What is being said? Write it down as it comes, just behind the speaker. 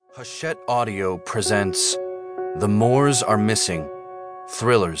Hachette Audio presents The Moors Are Missing,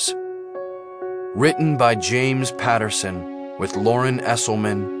 Thrillers. Written by James Patterson with Lauren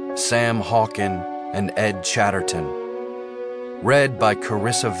Esselman, Sam Hawken, and Ed Chatterton. Read by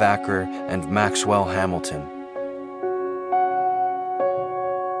Carissa Vacker and Maxwell Hamilton.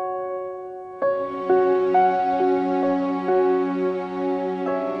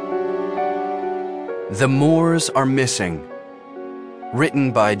 The Moors Are Missing.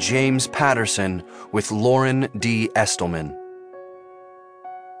 Written by James Patterson with Lauren D. Estelman.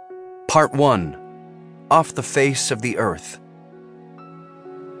 Part 1. Off the Face of the Earth.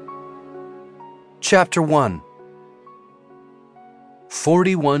 Chapter 1.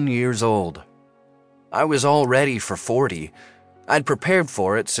 41 years old. I was all ready for 40. I'd prepared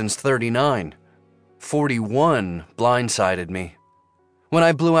for it since 39. 41 blindsided me. When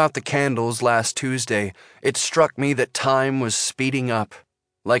I blew out the candles last Tuesday, it struck me that time was speeding up,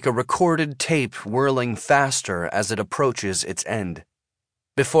 like a recorded tape whirling faster as it approaches its end.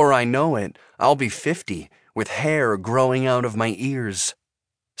 Before I know it, I'll be 50, with hair growing out of my ears.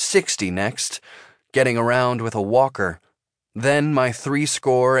 60 next, getting around with a walker. Then my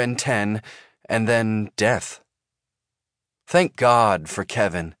 70, and then death. Thank God for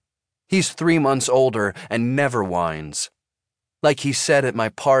Kevin. He's 3 months older and never whines. Like he said at my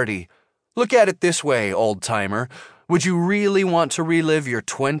party, "Look at it this way, old-timer. Would you really want to relive your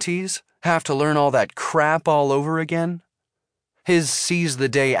 20s? Have to learn all that crap all over again?" His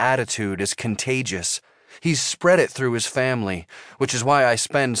seize-the-day attitude is contagious. He's spread it through his family, which is why I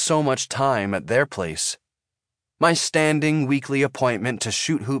spend so much time at their place. My standing weekly appointment to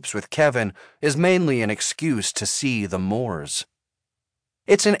shoot hoops with Kevin is mainly an excuse to see the Moors.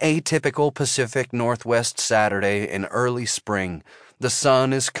 It's an atypical Pacific Northwest Saturday in early spring. The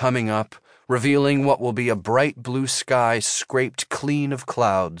sun is coming up, revealing what will be a bright blue sky scraped clean of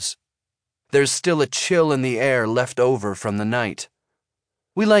clouds. There's still a chill in the air left over from the night.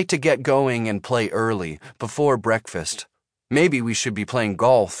 We like to get going and play early, before breakfast. Maybe we should be playing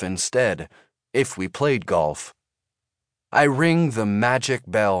golf instead, if we played golf. I ring the magic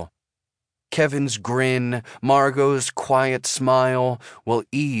bell. Kevin's grin, Margot's quiet smile will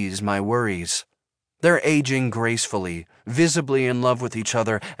ease my worries. They're aging gracefully, visibly in love with each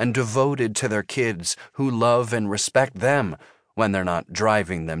other and devoted to their kids, who love and respect them when they're not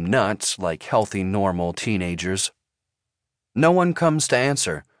driving them nuts like healthy, normal teenagers. No one comes to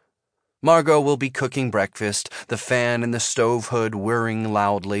answer. Margot will be cooking breakfast, the fan in the stove hood whirring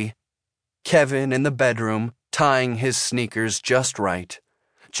loudly. Kevin in the bedroom, tying his sneakers just right.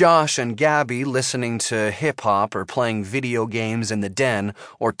 Josh and Gabby listening to hip-hop or playing video games in the den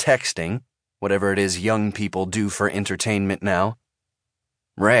or texting, whatever it is young people do for entertainment now.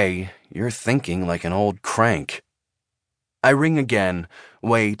 Ray, you're thinking like an old crank. I ring again,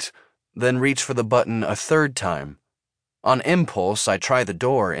 wait, then reach for the button a third time. On impulse, I try the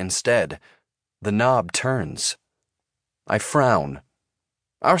door instead. The knob turns. I frown.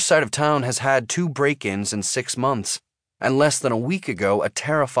 Our side of town has had 2 break-ins in 6 months. And less than a week ago, a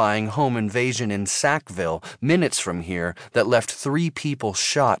terrifying home invasion in Sackville, minutes from here, that left 3 people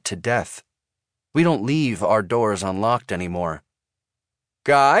shot to death. We don't leave our doors unlocked anymore.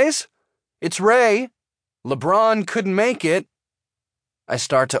 "Guys, it's Ray. LeBron couldn't make it." I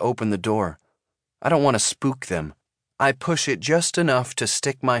start to open the door. I don't want to spook them. I push it just enough to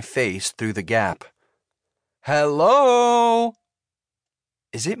stick my face through the gap. "Hello?"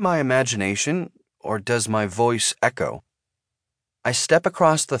 Is it my imagination, or does my voice echo? I step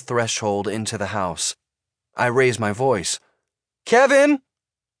across the threshold into the house. I raise my voice. "Kevin?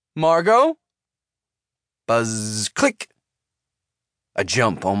 Margot?" Buzz, click. I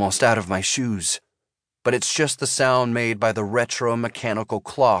jump almost out of my shoes, but it's just the sound made by the retro mechanical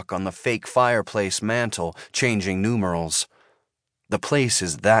clock on the fake fireplace mantel changing numerals. The place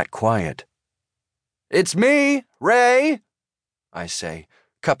is that quiet. "It's me, Ray," I say,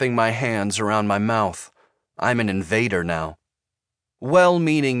 cupping my hands around my mouth. I'm an invader now.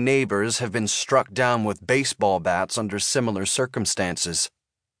 Well-meaning neighbors have been struck down with baseball bats under similar circumstances.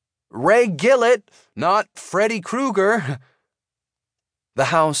 "Ray Gillett, not Freddy Krueger." The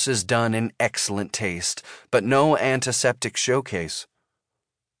house is done in excellent taste, but no antiseptic showcase.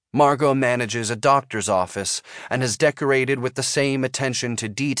 Margot manages a doctor's office and is decorated with the same attention to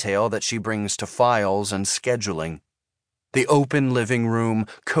detail that she brings to files and scheduling. The open living room,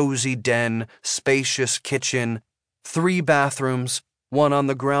 cozy den, spacious kitchen, 3 bathrooms, 1 on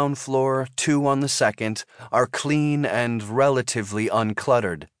the ground floor, 2 on the second, are clean and relatively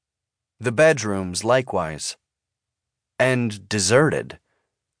uncluttered. The bedrooms likewise. And deserted.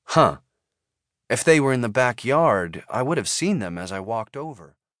 Huh. If they were in the backyard, I would have seen them as I walked over.